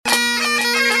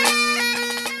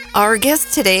Our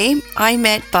guest today, I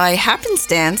met by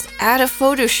happenstance at a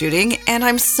photo shooting, and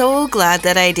I'm so glad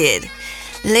that I did.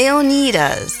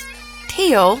 Leonidas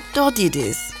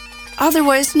Theodoridis,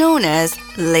 otherwise known as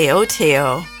Leo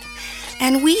Theo.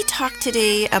 And we talked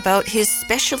today about his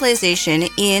specialization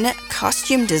in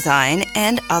costume design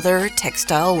and other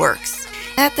textile works.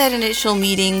 At that initial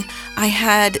meeting, I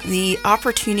had the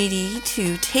opportunity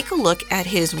to take a look at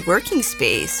his working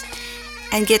space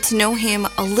and get to know him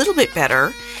a little bit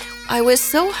better. I was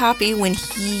so happy when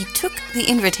he took the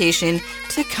invitation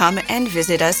to come and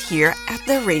visit us here at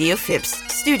the Radio Phipps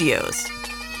studios.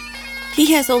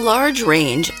 He has a large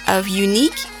range of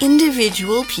unique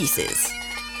individual pieces,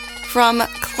 from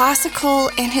classical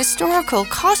and historical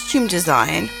costume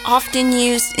design, often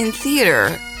used in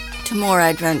theater, to more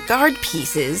avant-garde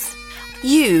pieces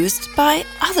used by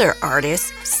other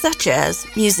artists such as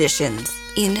musicians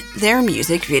in their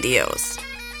music videos.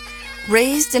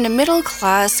 Raised in a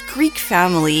middle-class Greek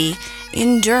family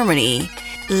in Germany,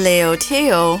 Leo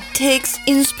Theo takes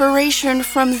inspiration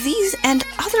from these and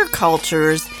other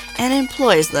cultures and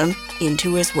employs them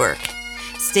into his work.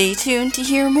 Stay tuned to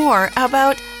hear more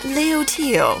about Leo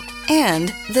Theo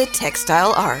and the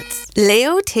textile arts.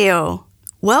 Leo Theo,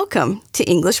 welcome to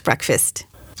English Breakfast.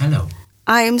 Hello.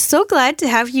 I am so glad to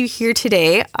have you here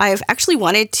today. I've actually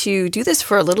wanted to do this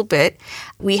for a little bit.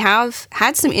 We have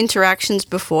had some interactions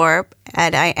before,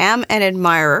 and I am an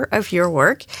admirer of your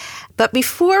work. But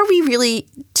before we really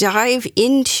dive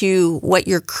into what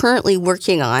you're currently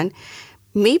working on,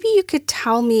 maybe you could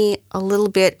tell me a little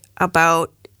bit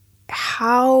about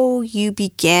how you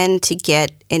began to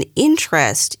get an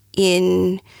interest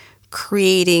in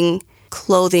creating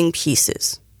clothing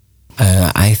pieces.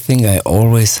 I think I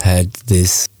always had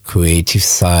this creative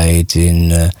side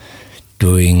in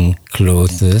doing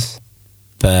clothes,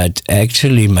 but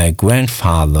actually my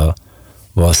grandfather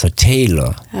was a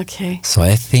tailor. Okay. So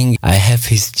I think I have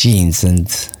his genes, and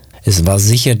es war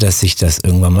sicher, dass ich das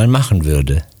irgendwann mal machen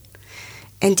würde.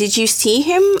 And did you see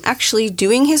him actually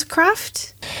doing his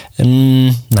craft?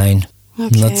 Nein,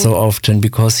 Okay. not so often,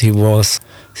 because he was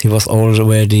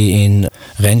already in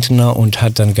Rentner und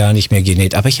hat dann gar nicht mehr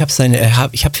genäht. Aber ich habe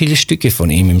viele Stücke von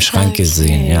ihm im Schrank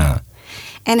gesehen, ja.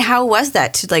 And how was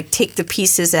that to take the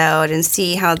pieces out and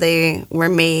see how they were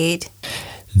made?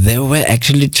 They were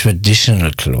actually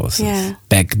traditional clothes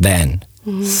back then.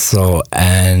 Mm-hmm. So,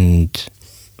 and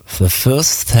the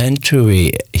first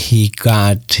century, he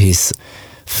got his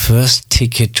first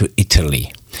ticket to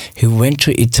Italy. He went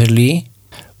to Italy,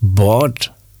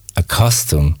 bought a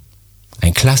costume,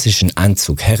 einen klassischen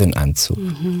Anzug, Herrenanzug.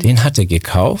 Mhm. Den hat er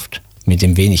gekauft, mit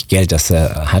dem wenig Geld, das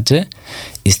er hatte,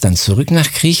 ist dann zurück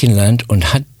nach Griechenland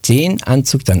und hat den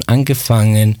Anzug dann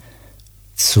angefangen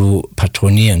zu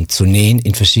patronieren, zu nähen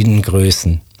in verschiedenen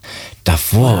Größen.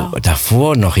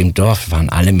 Davor noch im Dorf waren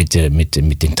alle mit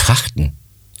den Trachten.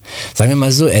 Sagen wir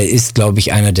mal so, er ist, glaube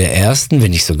ich, einer der ersten,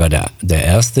 wenn nicht sogar der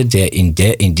erste, der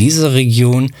in dieser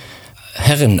Region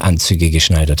Herrenanzüge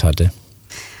geschneidert hatte.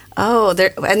 Oh,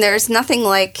 there's nothing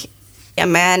like a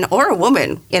man or a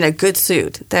woman in a good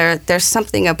suit. There's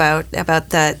something about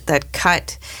that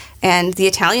cut. And the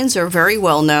Italians are very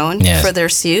well known for their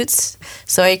suits.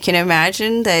 So I can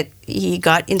imagine that he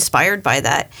got inspired by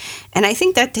that. And I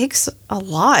think that takes a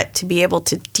lot to be able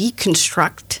to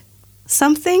deconstruct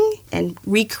something and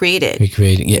recreate it.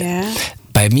 Recreating, yeah.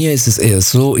 Bei mir ist es eher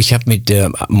so, ich habe mit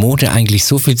der Mode eigentlich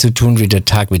so viel zu tun wie der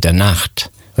Tag mit der Nacht.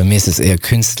 Bei mir ist es eher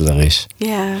künstlerisch.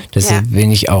 Yeah. Deshalb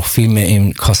bin ich auch viel mehr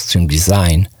im Costume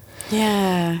Design.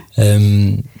 Yeah.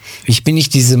 Ich bin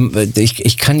nicht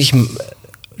ich kann nicht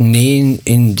nähen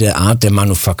in der Art der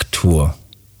Manufaktur.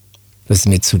 Das ist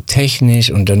mir zu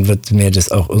technisch und dann wird mir das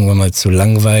auch irgendwann mal zu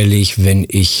langweilig, wenn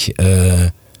ich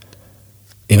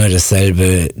immer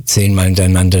dasselbe 10-mal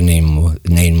hintereinander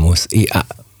nähen muss.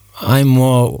 I'm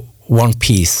more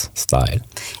one-piece style.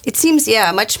 It seems,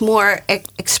 much more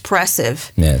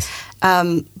expressive. Yes.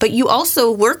 But you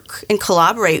also work and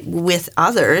collaborate with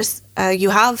others. You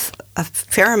have a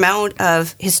fair amount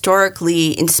of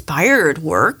historically inspired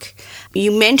work.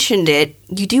 You mentioned it.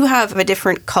 You do have a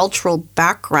different cultural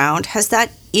background. Has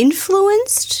that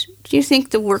influenced, do you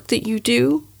think, the work that you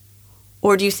do?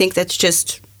 Or do you think that's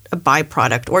just a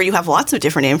byproduct? Or you have lots of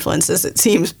different influences, it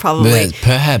seems, probably. Well,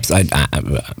 perhaps.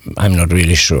 I'm not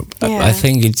really sure. Yeah. I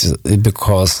think it's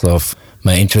because of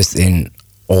my interest in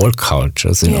all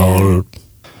cultures, in all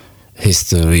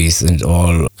histories, and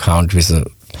all countries.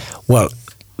 Well,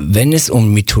 wenn es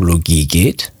um Mythologie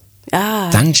geht,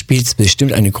 dann spielt es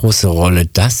bestimmt eine große Rolle,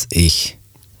 dass ich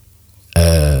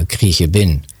Grieche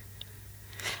bin.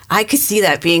 I could see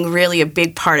that being really a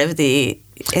big part of the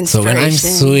inspiration. So when I'm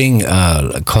sewing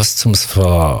costumes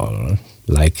for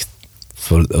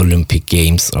Olympic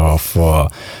Games or for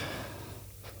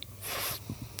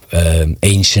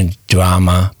ancient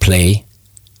drama play,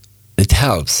 it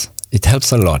helps. It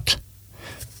helps a lot.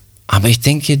 Aber ich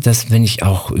denke, dass wenn ich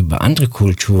auch über andere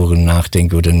Kulturen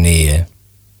nachdenke oder nähe,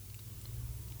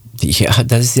 ich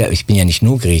bin ja nicht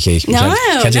nur Grieche. Ich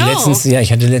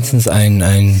hatte letztens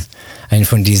einen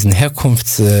von diesen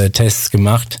Herkunftstests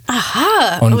gemacht.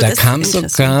 Aha. Und da kam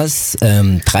sogar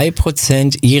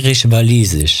 3%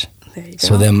 irisch-walisisch.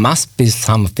 So there must be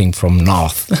something from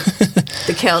North.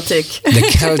 The Celtic. The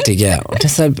Celtic, ja. Und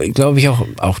deshalb glaube ich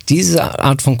auch diese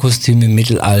Art von Kostüm im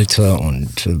Mittelalter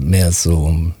und mehr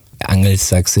so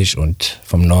angelsächsisch und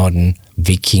vom Norden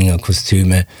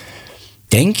Wikinger-Kostüme,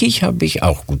 denke ich, habe ich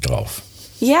auch gut drauf.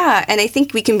 Yeah, and I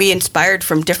think we can be inspired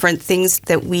from different things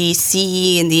that we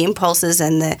see in the impulses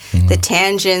and the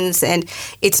tangents, and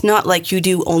it's not like you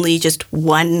do only just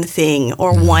one thing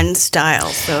or one style.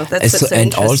 So that's what's so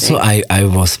and interesting. Also I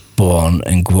was born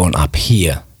and grown up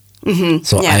here. Mm-hmm.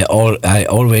 So yeah. I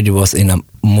already was in a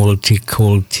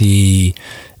multi-culti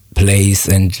place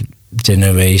and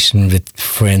generation with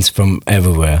friends from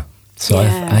everywhere. So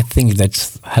yeah. I think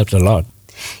that's helped a lot.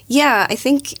 Yeah, I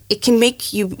think it can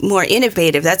make you more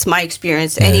innovative. That's my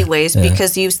experience anyways,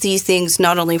 because you see things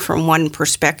not only from one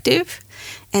perspective,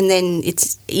 and then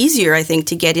it's easier, I think,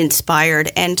 to get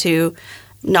inspired and to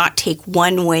not take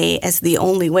one way as the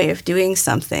only way of doing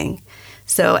something.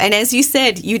 So, and as you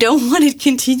said, you don't want to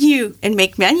continue and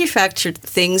make manufactured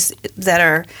things that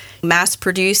are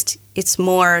mass-produced. It's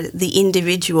more the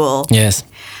individual. Yes.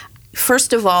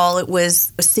 First of all, it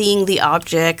was seeing the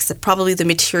objects, probably the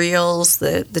materials,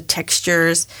 the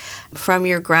textures from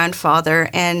your grandfather.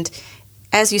 And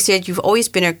as you said, you've always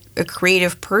been a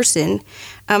creative person.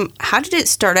 How did it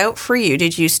start out for you?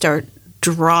 Did you start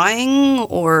drawing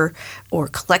or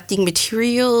collecting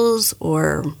materials,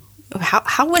 or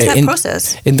how was that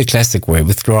process? In the classic way,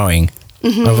 with drawing.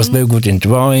 Mm-hmm. I was very good in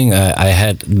drawing. I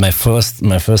had my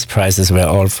first prizes were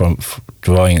all from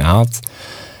drawing arts.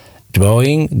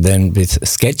 Drawing, then with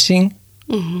sketching,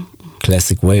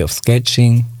 classic way of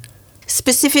sketching.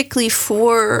 Specifically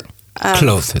for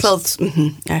clothes. Mm-hmm.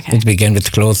 Okay. It began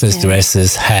with clothes,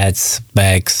 dresses, hats,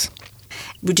 bags.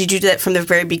 Did you do that from the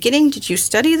very beginning? Did you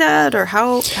study that, or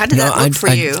how did that look for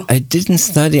you? I didn't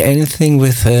study anything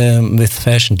with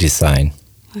fashion design.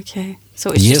 Okay,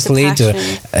 so it's years just a later,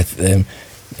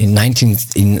 in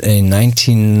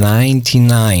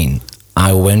 1999,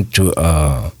 I went to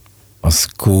a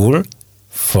school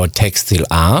for textile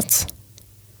arts.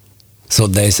 So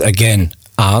there's again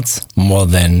arts more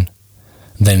than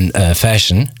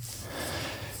fashion.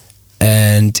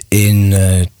 And in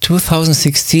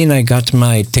 2016 I got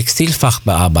my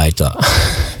Textilfachbearbeiter.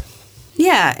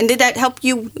 Yeah, and did that help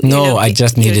you? No, I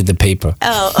just needed the paper.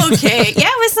 Oh, okay. Yeah,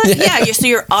 so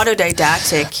you're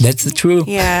autodidactic. That's true.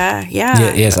 Yeah.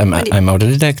 Yes, I'm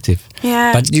autodidactic.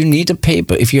 Yeah. But you need a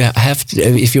paper if you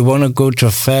want to go to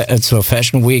a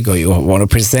fashion week or you want to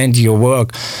present your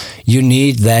work. You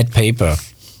need that paper.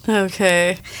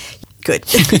 Okay. Good.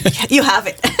 You have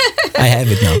it. I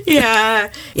have it now.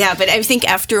 Yeah, but I think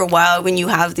after a while, when you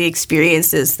have the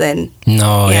experiences, then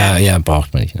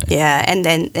braucht man nicht. Nein. Yeah, and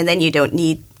then you don't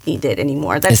need it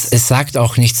anymore. Es sagt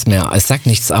auch nichts mehr. Es sagt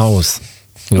nichts aus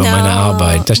über meine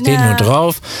Arbeit. Da steht nur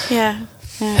drauf. Ja.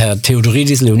 Herr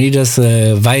Theodoridis Leonidas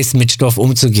weiß mit Stoff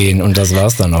umzugehen, und das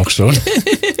war's dann auch schon.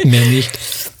 Mehr nicht.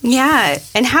 Yeah,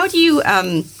 and how do you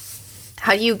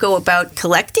go about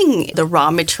collecting the raw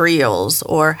materials,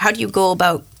 or how do you go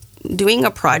about doing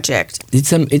a project?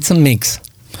 It's a mix.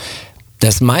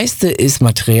 Das meiste ist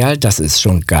Material, das es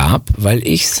schon gab, weil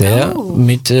ich sehr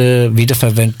mit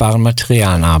wiederverwendbaren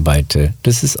Materialien arbeite.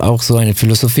 Das ist auch so eine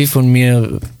Philosophie von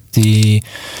mir, die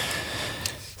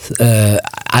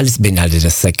alles beinhaltet,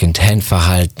 das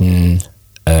Second-Hand-Verhalten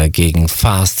gegen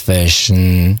Fast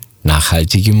Fashion,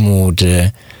 nachhaltige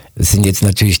Mode. Das sind jetzt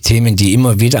natürlich Themen, die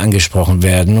immer wieder angesprochen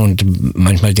werden, und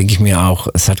manchmal denke ich mir auch,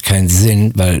 es hat keinen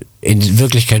Sinn, weil in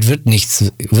Wirklichkeit wird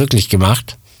nichts wirklich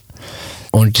gemacht.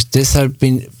 Und deshalb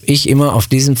bin ich immer auf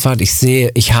diesem Pfad. Ich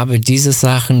sehe, ich habe diese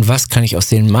Sachen, was kann ich aus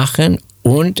denen machen?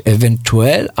 Und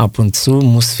eventuell ab und zu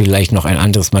muss vielleicht noch ein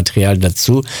anderes Material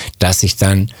dazu, das ich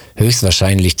dann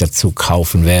höchstwahrscheinlich dazu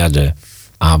kaufen werde.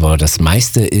 Aber das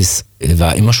meiste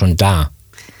war immer schon da.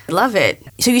 Love it.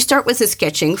 So you start with the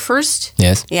sketching first?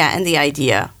 Yes. Yeah, and the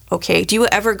idea. Okay. Do you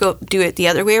ever do it the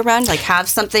other way around? Like have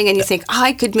something and you think,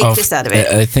 I could make this out of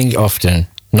it? I think often.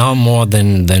 Now more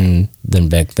than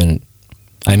back then.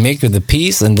 I make the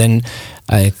piece and then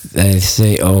I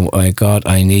say, oh my God,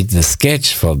 I need the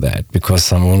sketch for that because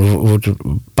someone would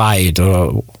buy it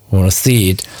or want to see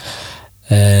it.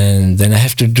 And then I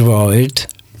have to draw it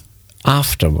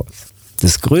afterwards.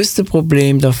 Das größte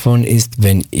Problem davon ist,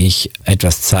 wenn ich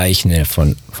etwas zeichne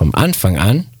vom Anfang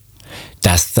an,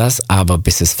 dass das aber,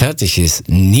 bis es fertig ist,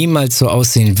 niemals so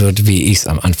aussehen wird, wie ich es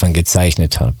am Anfang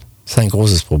gezeichnet habe. Das ist ein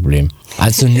großes Problem.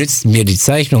 Also nützt mir die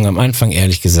Zeichnung am Anfang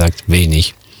ehrlich gesagt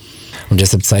wenig. Und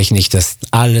deshalb zeichne ich das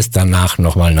alles danach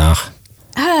nochmal nach.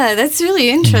 Ah, that's really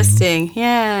interesting.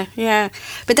 Yeah.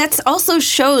 But that also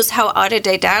shows how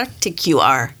autodidactic you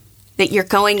are. That you're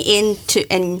going into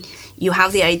and you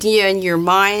have the idea in your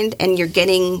mind and you're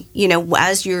getting,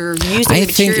 as you're using the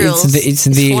materials. I think it's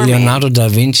the Leonardo da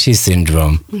Vinci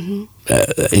syndrome. Mm-hmm.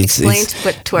 Explain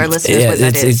to our listeners what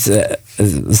that is. Es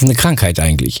ist eine Krankheit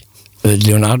eigentlich.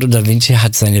 Leonardo da Vinci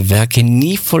hat seine Werke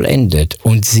nie vollendet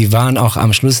und sie waren auch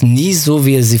am Schluss nie so,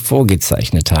 wie er sie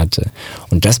vorgezeichnet hatte.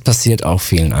 Und das passiert auch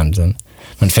vielen anderen.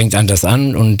 Man fängt anders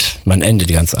an und man endet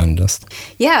ganz anders.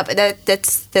 Yeah, but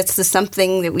that's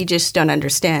something that we just don't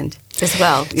understand as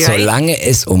well. Right? Solange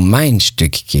es um mein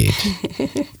Stück geht.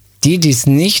 Die es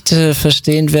nicht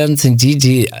verstehen werden, sind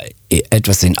die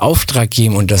etwas in Auftrag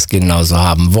geben und das genauso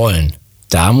haben wollen.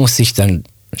 Da muss ich dann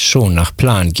schon nach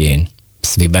Plan gehen.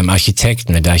 Das ist wie beim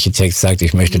Architekten. Wenn der Architekt sagt,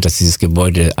 ich möchte, dass dieses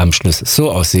Gebäude am Schluss so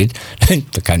aussieht,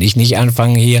 da kann ich nicht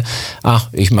anfangen hier,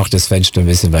 ich mache das Fenster ein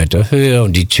bisschen weiter höher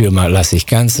und die Tür lasse ich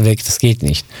ganz weg. Das geht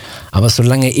nicht. Aber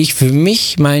solange ich für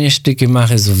mich meine Stücke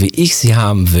mache, so wie ich sie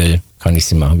haben will, kann ich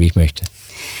sie machen, wie ich möchte.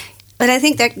 But I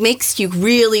think that makes you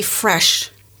really fresh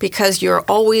because you're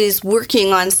always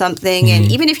working on something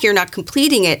and even if you're not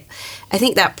completing it, I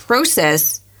think that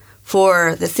process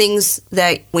for the things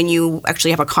that when you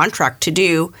actually have a contract to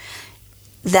do,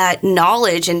 that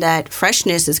knowledge and that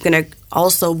freshness is going to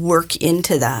also work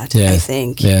into that, I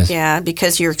think. Yes. Yeah,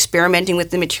 because you're experimenting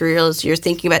with the materials, you're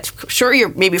thinking about, sure,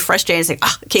 you're maybe frustrated and saying,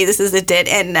 okay, this is a dead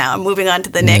end now, I'm moving on to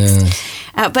the next.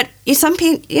 But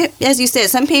as you said,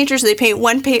 some painters, they paint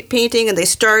one painting and they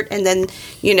start and then,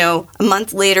 a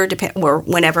month later, or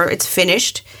whenever it's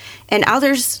finished. And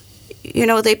others,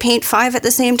 they paint 5 at the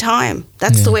same time.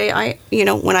 That's the way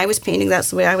when I was painting,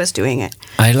 that's the way I was doing it.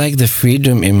 I like the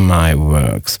freedom in my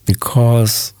works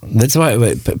because that's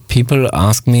why people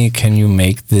ask me, can you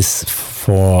make this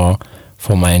for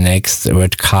my next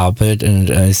red carpet? And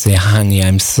I say, honey,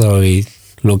 I'm sorry.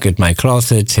 Look at my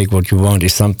closet, take what you want.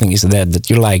 If something is there that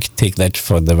you like, take that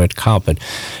for the red carpet.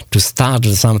 To start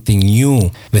with something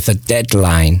new with a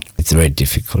deadline, it's very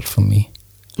difficult for me.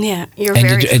 Yeah, you're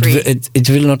very free. It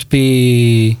will not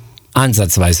be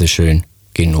ansatzweise schön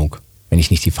genug, wenn ich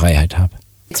nicht die Freiheit habe.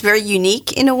 It's very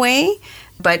unique in a way,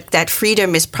 but that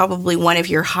freedom is probably one of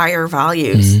your higher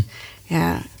values. Mm-hmm.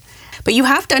 Yeah. But you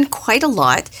have done quite a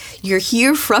lot. You're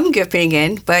here from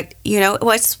Göppingen, but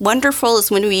what's wonderful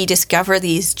is when we discover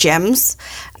these gems,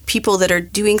 people that are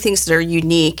doing things that are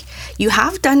unique. You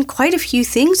have done quite a few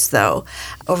things, though,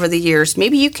 over the years.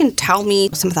 Maybe you can tell me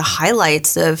some of the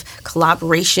highlights of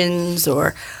collaborations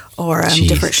or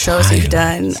different shows you've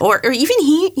done. Or even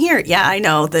here. Yeah, I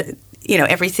know that,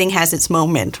 everything has its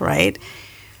moment, right?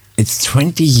 It's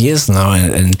 20 years now,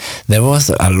 and there was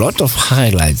a lot of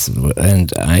highlights,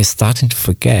 and I started to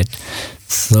forget.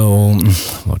 So,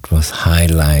 what was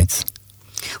highlights?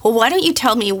 Well, why don't you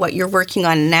tell me what you're working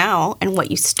on now and what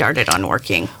you started on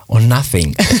working? On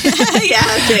nothing. Yeah,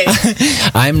 okay.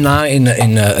 I'm now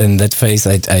in that phase.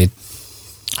 I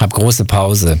habe große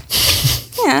Pause.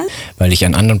 Ja. Weil ich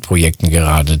an anderen Projekten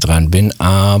gerade dran bin.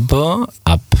 Aber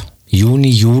ab Juni,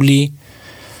 Juli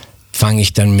fange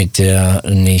ich dann mit der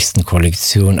nächsten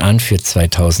Kollektion an für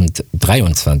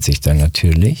 2023 dann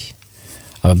natürlich.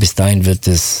 Aber bis dahin wird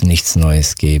es nichts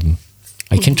Neues geben.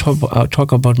 I can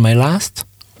talk about my last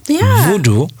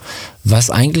Voodoo, was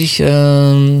eigentlich,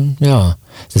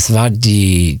 das war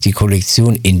die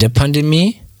Kollektion in der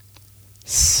Pandemie.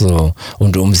 So,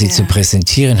 und um sie zu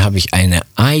präsentieren, habe ich eine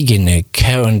eigene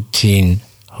Quarantine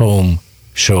Home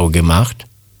Show gemacht.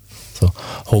 So,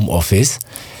 Home Office.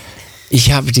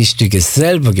 Ich habe die Stücke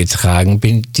selber getragen,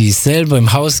 bin die selber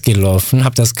im Haus gelaufen,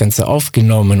 habe das Ganze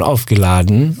aufgenommen,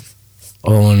 aufgeladen.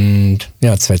 Und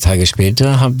 2 Tage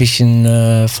später habe ich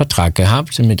einen Vertrag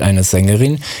gehabt mit einer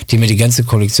Sängerin, die mir die ganze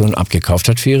Kollektion abgekauft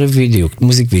hat für ihre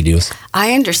Musikvideos.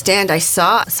 I understand. I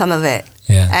saw some of it.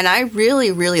 Yeah. And I really,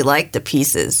 really liked the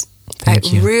pieces.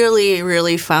 Thank you. Really,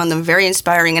 really found them very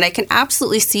inspiring. And I can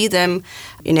absolutely see them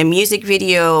in a music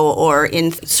video or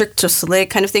in Cirque du Soleil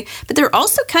kind of thing. But they're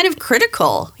also kind of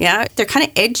critical. Yeah, they're kind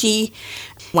of edgy,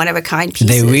 one-of-a-kind pieces.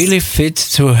 They really fit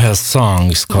to her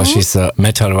songs because she's a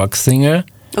metal rock singer.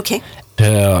 Okay.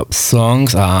 her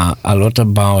songs are a lot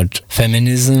about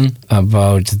feminism,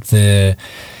 about the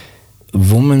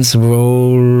woman's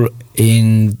role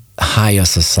in higher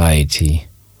society.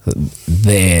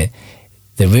 The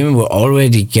women will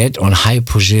already get on high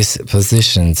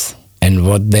positions and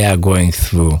what they are going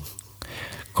through.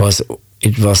 Because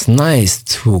it was nice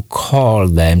to call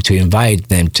them, to invite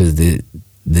them to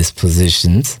these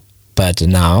positions. But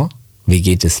now, wie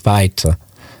geht es weiter?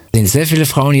 Es sind sehr viele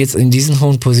Frauen jetzt in diesen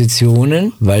hohen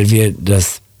Positionen, weil wir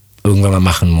das irgendwann mal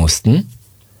machen mussten.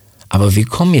 Aber wie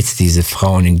kommen jetzt diese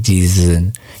Frauen in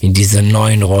diese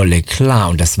neuen Rolle klar?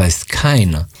 Und das weiß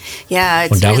keiner. Yeah,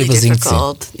 it's really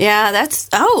difficult. Yeah, that's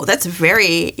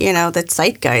very, the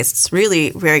zeitgeist. It's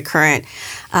really very current.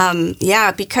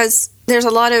 Because there's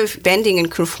a lot of bending and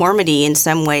conformity in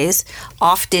some ways,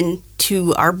 often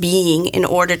to our being in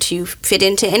order to fit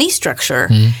into any structure.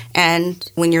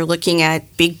 And when you're looking at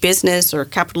big business or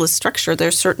capitalist structure,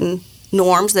 there's certain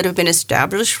norms that have been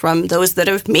established from those that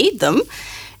have made them.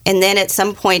 And then at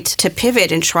some point to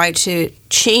pivot and try to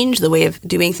change the way of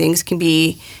doing things can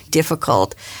be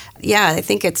difficult. Yeah, I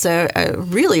think it's a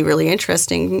really, really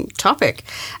interesting topic.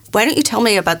 Why don't you tell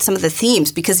me about some of the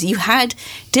themes? Because you had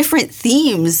different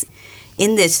themes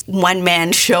in this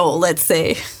one-man show, let's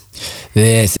say.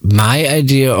 Yes, my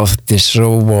idea of the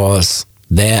show was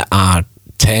there are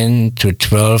 10 to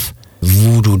 12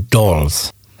 voodoo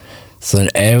dolls. So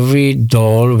every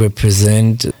doll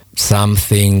represents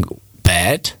something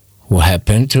bad who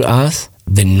happened to us.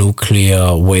 The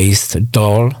nuclear waste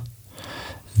doll,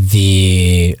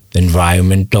 the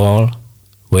environment doll,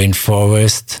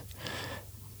 rainforest,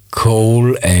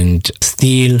 coal and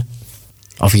steel.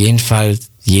 Auf jeden Fall,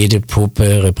 jede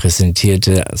Puppe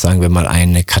repräsentierte, sagen wir mal,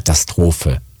 eine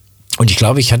Katastrophe. Und ich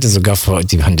glaube, ich hatte sogar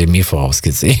die Pandemie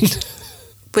vorausgesehen.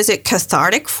 Was it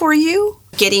cathartic for you?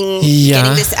 Getting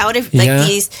this out of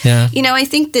these, I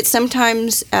think that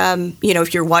sometimes,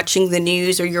 if you're watching the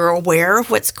news or you're aware of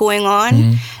what's going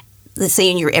on, let's say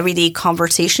in your everyday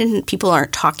conversation, people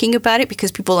aren't talking about it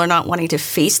because people are not wanting to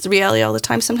face the reality all the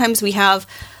time. Sometimes we have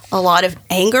a lot of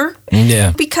anger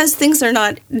because things are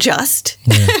not just.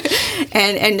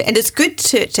 and it's good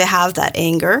to have that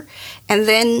anger. And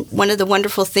then one of the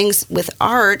wonderful things with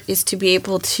art is to be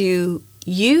able to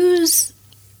use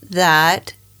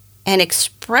that and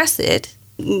express it,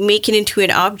 make it into an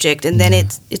object, and then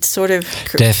it's sort of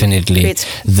definitely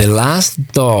the last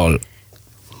doll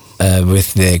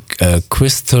with the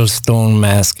crystal stone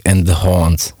mask and the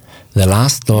horns. The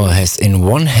last doll has in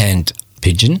one hand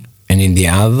pigeon and in the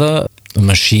other a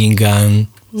machine gun,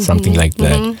 something like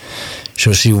that.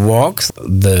 So she walks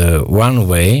the one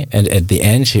way, and at the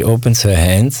end she opens her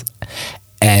hands,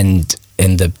 and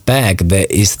in the back there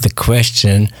is the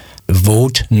question,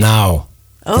 vote now.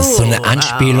 Das ist so eine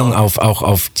Anspielung auch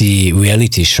auf die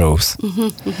Reality-Shows.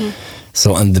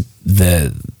 So, und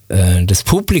das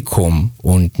Publikum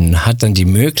unten hat dann die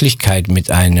Möglichkeit,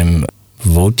 mit einem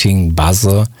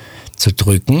Voting-Buzzer zu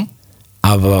drücken.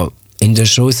 Aber in der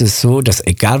Show ist es so, dass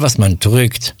egal was man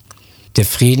drückt, der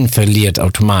Frieden verliert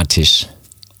automatisch.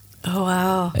 Oh,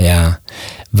 wow. Ja,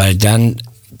 weil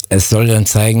es soll dann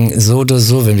zeigen, so oder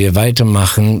so, wenn wir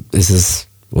weitermachen, ist es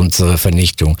unsere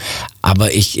Vernichtung.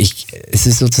 Aber es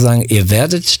ist sozusagen, ihr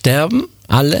werdet sterben,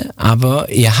 alle, aber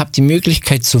ihr habt die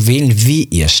Möglichkeit zu wählen, wie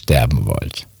ihr sterben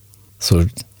wollt. So,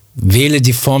 wähle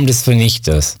die Form des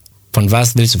Vernichters. Von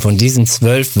was willst du? Von diesen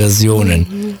 12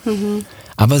 Versionen.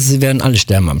 Aber sie werden alle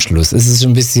sterben am Schluss. Es ist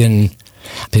ein bisschen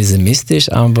pessimistisch,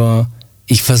 aber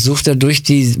ich versuche dadurch,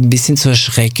 die ein bisschen zu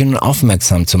erschrecken und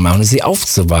aufmerksam zu machen und sie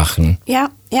aufzuwachen. Yeah.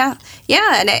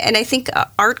 And I think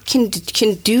art can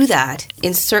do that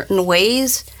in certain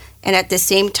ways, and at the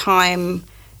same time,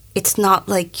 it's not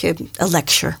like a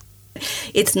lecture.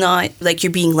 It's not like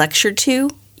you're being lectured to.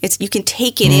 You can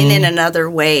take it in another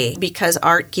way because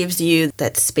art gives you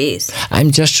that space.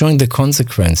 I'm just showing the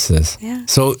consequences. Yeah.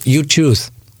 So you choose.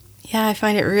 Yeah, I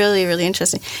find it really, really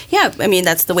interesting. Yeah, I mean,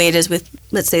 that's the way it is with,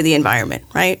 let's say, the environment,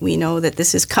 right? We know that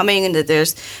this is coming and that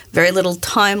there's very little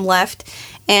time left.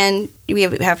 And we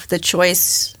have the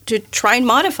choice to try and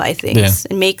modify things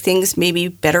and make things maybe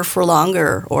better for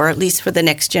longer, or at least for the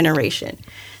next generation.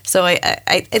 So I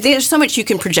think there's so much you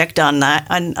can project on that,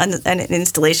 on an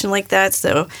installation like that.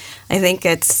 So I think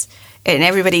and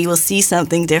everybody will see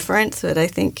something different. So I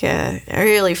think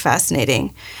really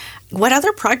fascinating. What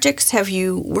other projects have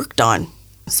you worked on?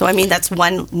 So, I mean, that's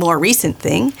one more recent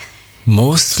thing.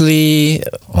 Mostly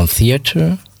on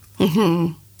theater,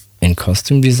 in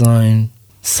costume design,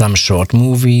 some short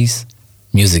movies,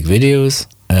 music videos,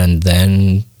 and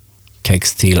then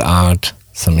textile art,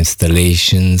 some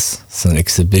installations, some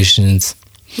exhibitions.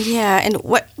 Yeah, and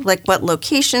what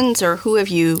locations or who have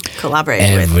you collaborated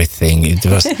with? Everything. It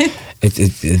was,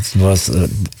 it was.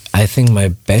 I think my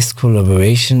best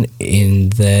collaboration in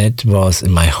that was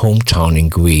in my hometown in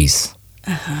Greece.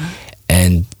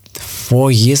 And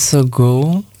 4 years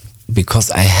ago,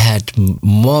 because I had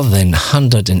more than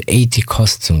 180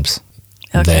 costumes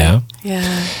there.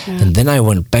 Yeah. And then I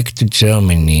went back to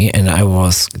Germany and I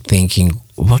was thinking,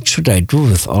 what should I do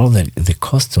with all the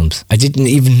costumes? I didn't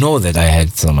even know that I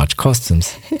had so much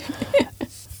costumes.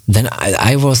 Then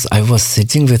I was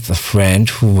sitting with a friend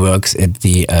who works at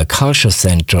the culture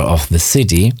center of the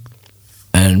city,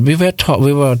 and we were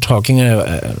talking.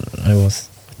 I was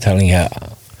telling her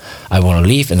I want to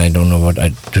leave and I don't know what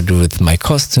to do with my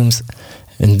costumes.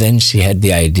 And then she had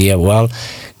the idea, well,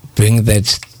 bring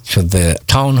that to the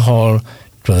town hall,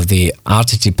 to the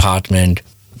art department.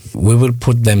 We will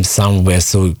put them somewhere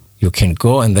so you can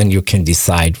go and then you can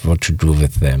decide what to do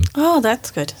with them. Oh,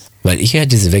 that's good. Weil ich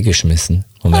hätte sie weggeschmissen,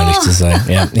 um ehrlich zu sein.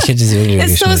 Ja, ich hätte sie wirklich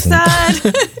weggeschmissen. It's so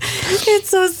sad. It's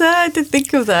so sad to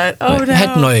think of that. Oh no.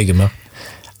 Hätte neue gemacht.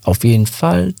 Auf jeden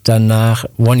Fall. Danach,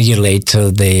 1 year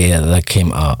later, there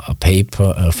came a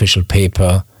paper, an official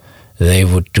paper. They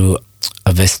would do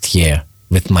a vestiaire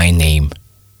with my name.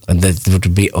 And that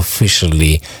would be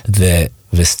officially the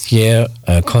vestiaire,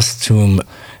 costume,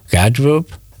 wardrobe.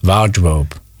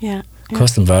 Yeah.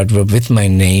 Costume wardrobe with my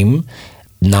name.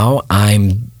 Now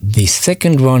I'm the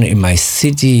second one in my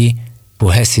city who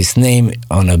has his name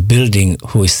on a building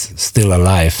who is still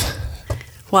alive.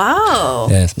 Wow.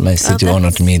 Yes, my city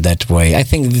honored me that way. I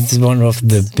think this is one of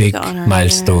the big honor,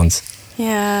 milestones.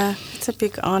 Yeah, it's a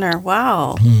big honor.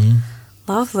 Wow. Mm-hmm.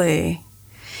 Lovely.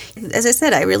 As I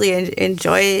said, I really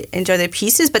enjoy the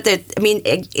pieces, but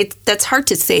that's hard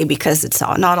to say because it's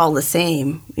not all the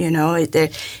same. You know,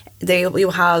 you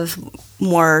have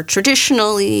more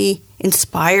traditionally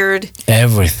inspired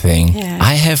everything. Yeah.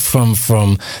 I have from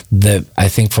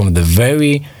the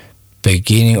very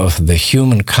beginning of the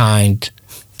humankind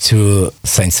to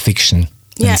science fiction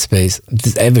in space.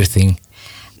 It's everything.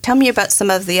 Tell me about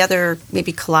some of the other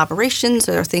maybe collaborations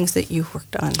or things that you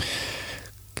worked on.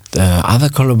 The other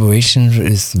collaboration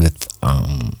is with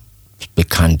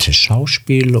bekannte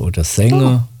Schauspieler oder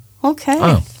Sänger. Oh,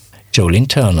 okay. Joe Lynn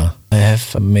Turner. I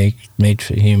have made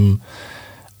for him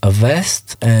a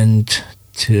vest and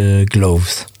 2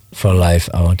 gloves for live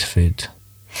outfit.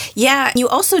 Yeah, you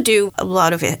also do a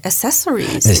lot of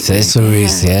accessories.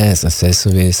 Accessories, yes,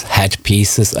 accessories,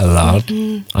 headpieces a lot.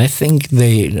 Mm-hmm. I think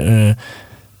they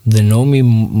know me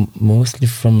mostly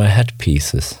from my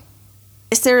headpieces.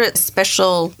 Is there a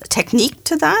special technique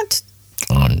to that?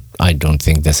 I don't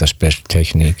think there's a special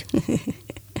technique.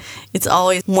 It's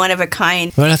always one of a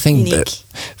kind. Well, I think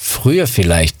früher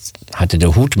vielleicht hatte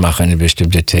der Hutmacher eine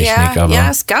bestimmte Technik, aber ja,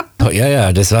 es gab.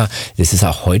 Ja, das ist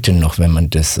auch heute noch, wenn man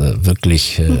das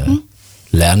wirklich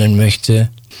lernen möchte.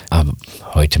 Aber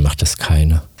heute macht das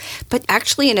keiner. But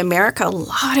actually in America, a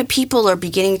lot of people are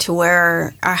beginning to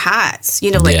wear our hats,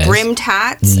 like brimmed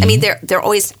hats. Mm-hmm. I mean, there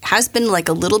always has been like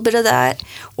a little bit of that.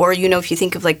 Or, if you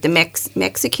think of like the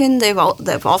Mexican, they've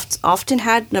often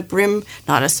had a brim,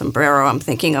 not a sombrero I'm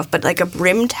thinking of, but like a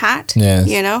brimmed hat, yes.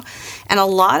 And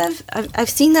I've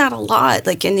seen that a lot,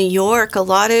 like in New York, a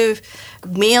lot of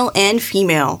male and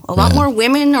female, a lot more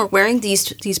women are wearing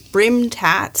these brimmed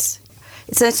hats.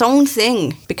 It's its own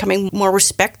thing, becoming more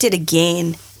respected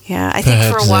again. Yeah, I think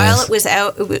for a while it was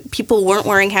out. People weren't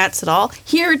wearing hats at all.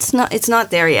 Here, it's not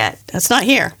there yet. It's not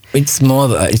here. It's more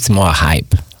a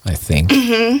hype, I think.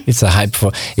 Mm-hmm. It's a hype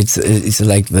for it's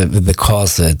like the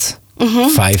corsets. Mm-hmm.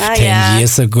 5-10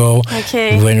 years ago,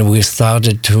 when we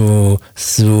started to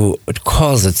sew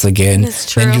corsets again,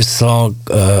 then you saw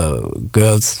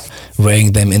girls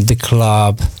wearing them in the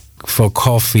club for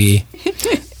coffee.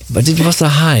 But it was a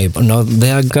hype. Now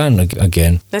they are gone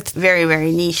again. That's very,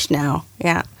 very niche now.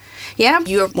 Yeah. Yeah,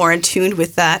 you're more in tune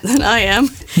with that than I am.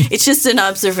 It's just an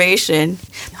observation.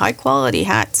 High quality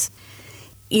hats.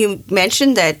 You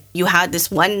mentioned that you had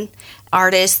this one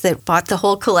artist that bought the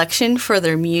whole collection for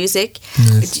their music.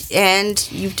 Yes. And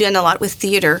you've done a lot with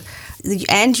theater.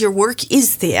 And your work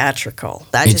is theatrical.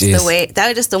 That is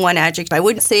the one adjective. I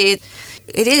wouldn't say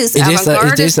it is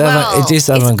avant-garde as well. It is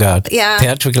avant-garde.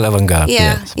 Theatrical avant-garde.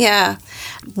 Yeah.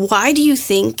 Why do you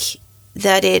think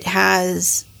that it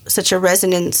has such a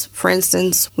resonance, for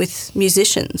instance, with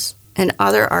musicians and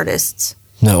other artists?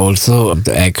 No, also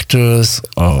the actors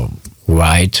or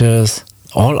writers,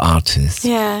 all artists.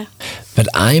 Yeah. But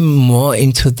I'm more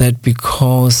into that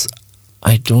because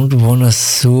I don't want to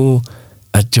sew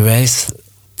a dress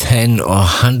 10 or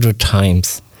 100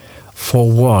 times.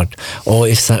 For what? Or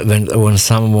when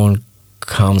someone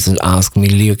comes and asks me,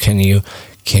 Leo, can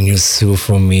can you sew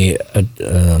for me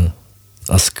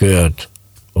a skirt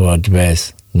or a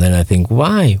dress? And then I think,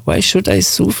 why? Why should I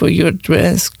sew for your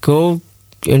dress? Go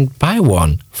and buy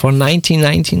one for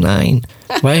 $19.99.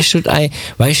 Why should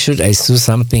I sew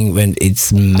something when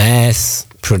it's mass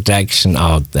production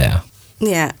out there?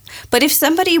 Yeah. But if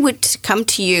somebody would come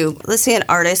to you, let's say an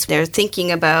artist, they're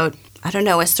thinking about, I don't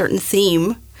know, a certain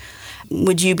theme,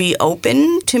 would you be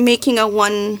open to making a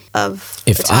one of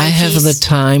If I have the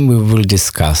time, we will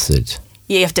discuss it.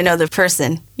 You have to know the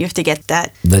person. You have to get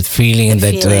that feeling,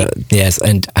 yes,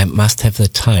 and I must have the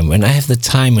time. When I have the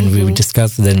time and we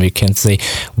discuss it, then we can say,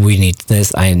 we need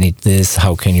this, I need this,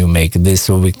 how can you make this,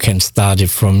 or we can start it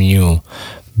from new.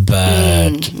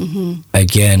 But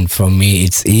again, for me,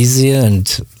 it's easier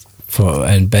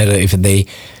and better if they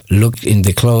look in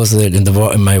the closet,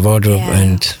 in my wardrobe,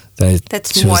 and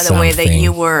that's more the way that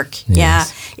you work. Yes. Yeah,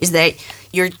 is that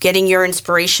you're getting your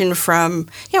inspiration from,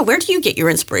 where do you get your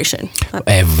inspiration?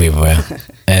 Everywhere.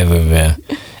 Everywhere.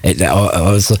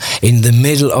 Also, in the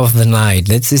middle of the night.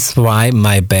 That is why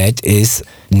my bed is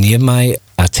near my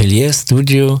atelier,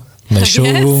 studio, my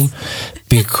showroom,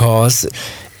 because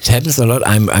it happens a lot.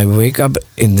 I wake up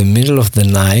in the middle of the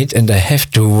night and I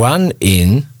have to run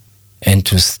in and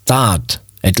to start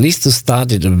it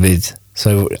a bit,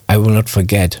 so I will not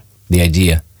forget the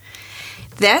idea.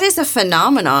 That is a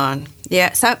phenomenon.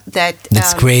 Yeah,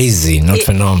 that's crazy, not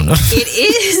phenomenal. It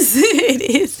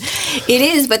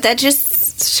is, but that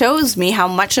just shows me how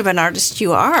much of an artist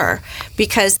you are,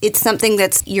 because it's something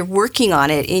you're working on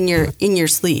it in your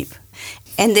sleep.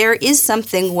 And there is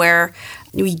something where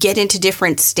we get into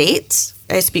different states.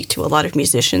 I speak to a lot of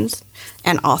musicians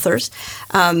and authors,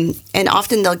 and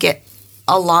often they'll get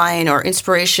a line or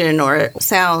inspiration or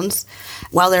sounds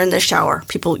while they're in the shower.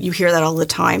 You hear that all the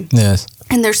time. Yes.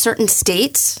 And there's certain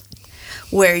states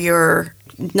where you're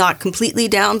not completely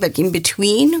down, but in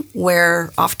between,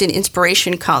 where often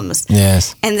inspiration comes.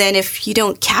 Yes. And then if you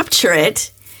don't capture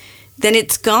it, then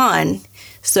it's gone.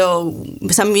 So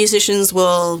some musicians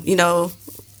will,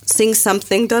 sing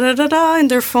something da-da-da-da in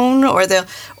their phone,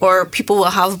 or people will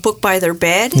have a book by their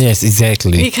bed. Yes,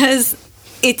 exactly. Because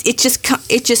it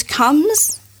just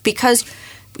comes because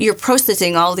you're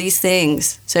processing all these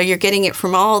things. So you're getting it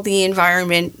from all the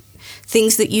environment,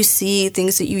 things that you see,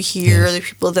 things that you hear, the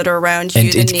people that are around you,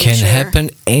 and the nature. And it can happen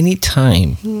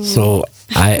anytime. So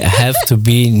I have to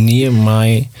be near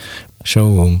my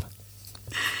showroom.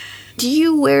 Do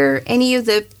you wear any of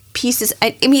the pieces?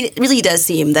 I mean, it really does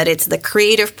seem that it's the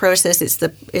creative process, it's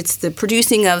the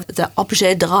producing of the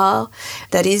objet d'art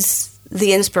that is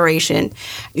the inspiration.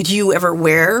 Do you ever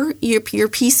wear your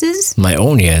pieces? My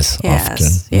own, yes, often.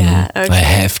 Yeah, okay. I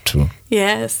have to.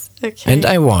 Yes, okay. And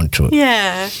I want to.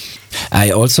 Yeah.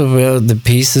 I also wear the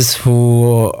pieces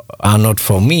who are not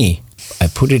for me. I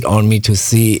put it on me to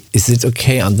see, is it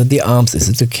okay under the arms? Is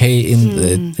it okay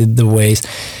in the waist?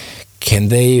 Can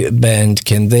they bend?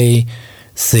 Can they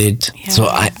sit? Yeah. So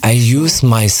I use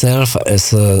myself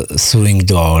as a sewing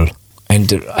doll.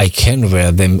 And I can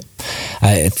wear them.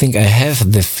 I think I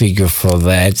have the figure for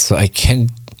that, so I can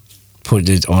put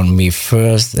it on me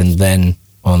first and then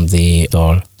on the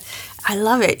doll. I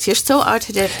love it. You're so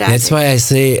autodidactic. That's why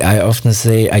I often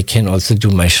say I can also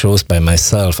do my shows by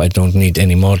myself. I don't need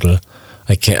any model.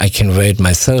 I can wear it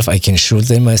myself. I can shoot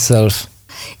them myself.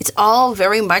 It's all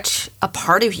very much a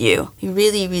part of you. You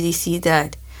really, really see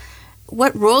that.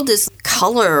 What role does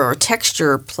color or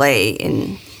texture play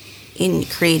in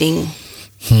creating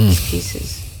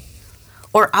pieces,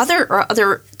 or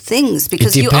other things?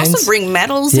 Because you also bring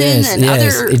metals in and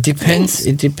other. It depends. Things.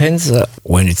 It depends.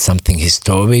 When it's something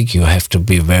historic, you have to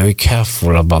be very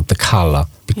careful about the color,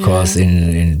 because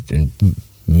in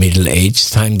Middle Age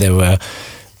time the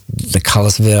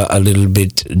colors were a little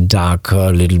bit darker,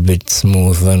 a little bit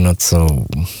smoother, not so.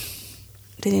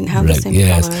 They didn't have the same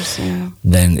colors. Yeah.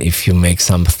 Then if you make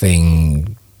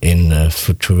something in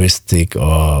futuristic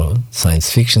or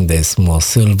science fiction, there's more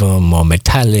silver, more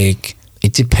metallic.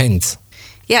 It depends.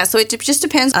 Yeah, so it just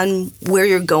depends on where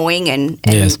you're going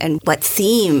and what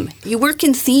theme. You work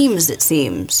in themes, it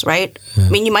seems, right? Yeah. I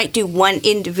mean, you might do one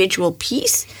individual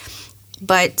piece,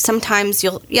 but sometimes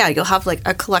you'll have like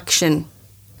a collection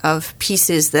of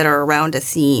pieces that are around a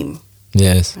theme.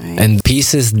 Yes, right? And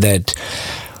pieces that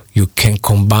you can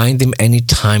combine them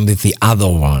anytime with the other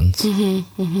ones.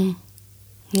 Mm-hmm, mm-hmm.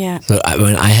 Yeah. So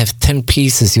when I have 10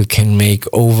 pieces, you can make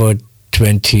over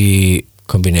 20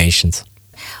 combinations.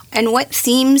 And what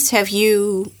themes have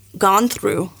you gone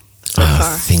through so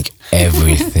far? I think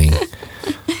everything.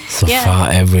 So far,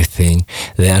 everything.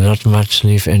 There are not much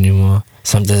left anymore.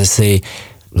 Sometimes I say,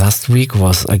 last week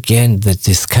was again the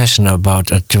discussion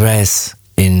about a dress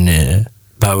in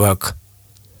Baroque.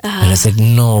 And I said,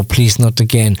 no, please not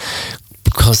again,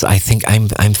 because I think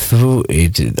I'm through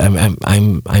it.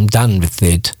 I'm done with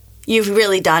it. You've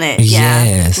really done it.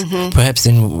 Yes. Perhaps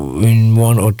in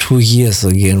 1 or 2 years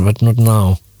again, but not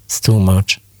now. It's too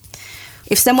much.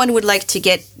 If someone would like to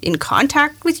get in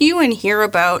contact with you and hear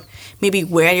about maybe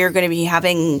where you're going to be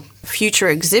having future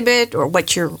exhibit or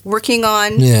what you're working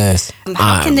on, yes,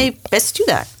 how can they best do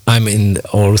that? I'm in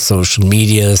all social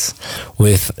medias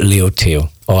with Leo Theo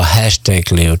or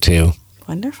 #LeoTheo.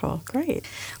 Wonderful. Great.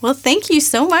 Well, thank you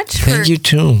so much for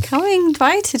coming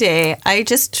by today. I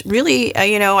just really,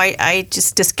 I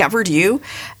just discovered you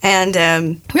and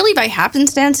really by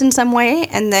happenstance in some way.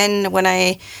 And then when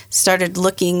I started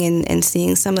looking and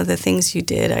seeing some of the things you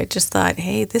did, I just thought,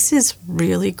 hey, this is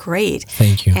really great.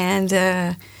 Thank you. And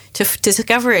to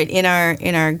discover it in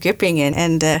our gripping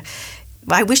and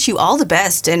I wish you all the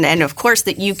best and of course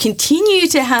that you continue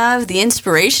to have the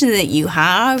inspiration that you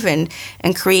have and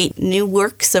create new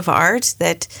works of art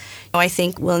that I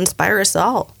think will inspire us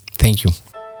all. Thank you.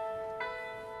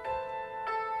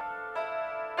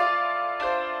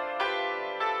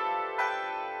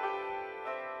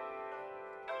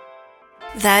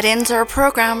 That ends our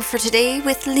program for today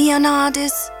with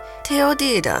Leonidas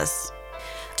Theodoridis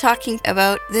talking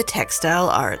about the textile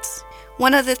arts.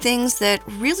 One of the things that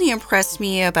really impressed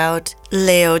me about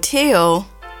Leo Theo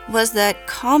was that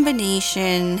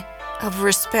combination of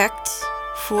respect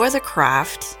for the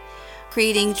craft,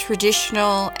 creating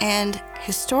traditional and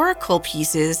historical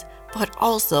pieces, but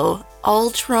also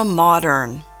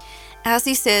ultra-modern. As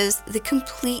he says, the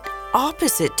complete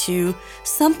opposite to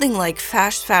something like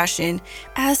fast fashion,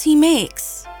 as he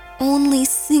makes only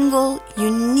single,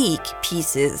 unique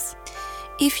pieces.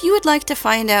 If you would like to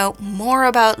find out more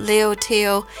about Leo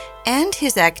Theo and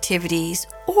his activities,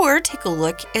 or take a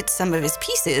look at some of his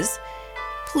pieces,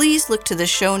 please look to the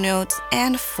show notes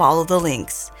and follow the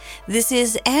links. This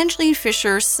is Angeline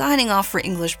Fisher signing off for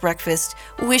English Breakfast,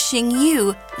 wishing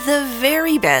you the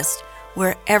very best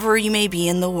wherever you may be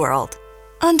in the world.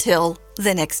 Until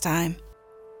the next time.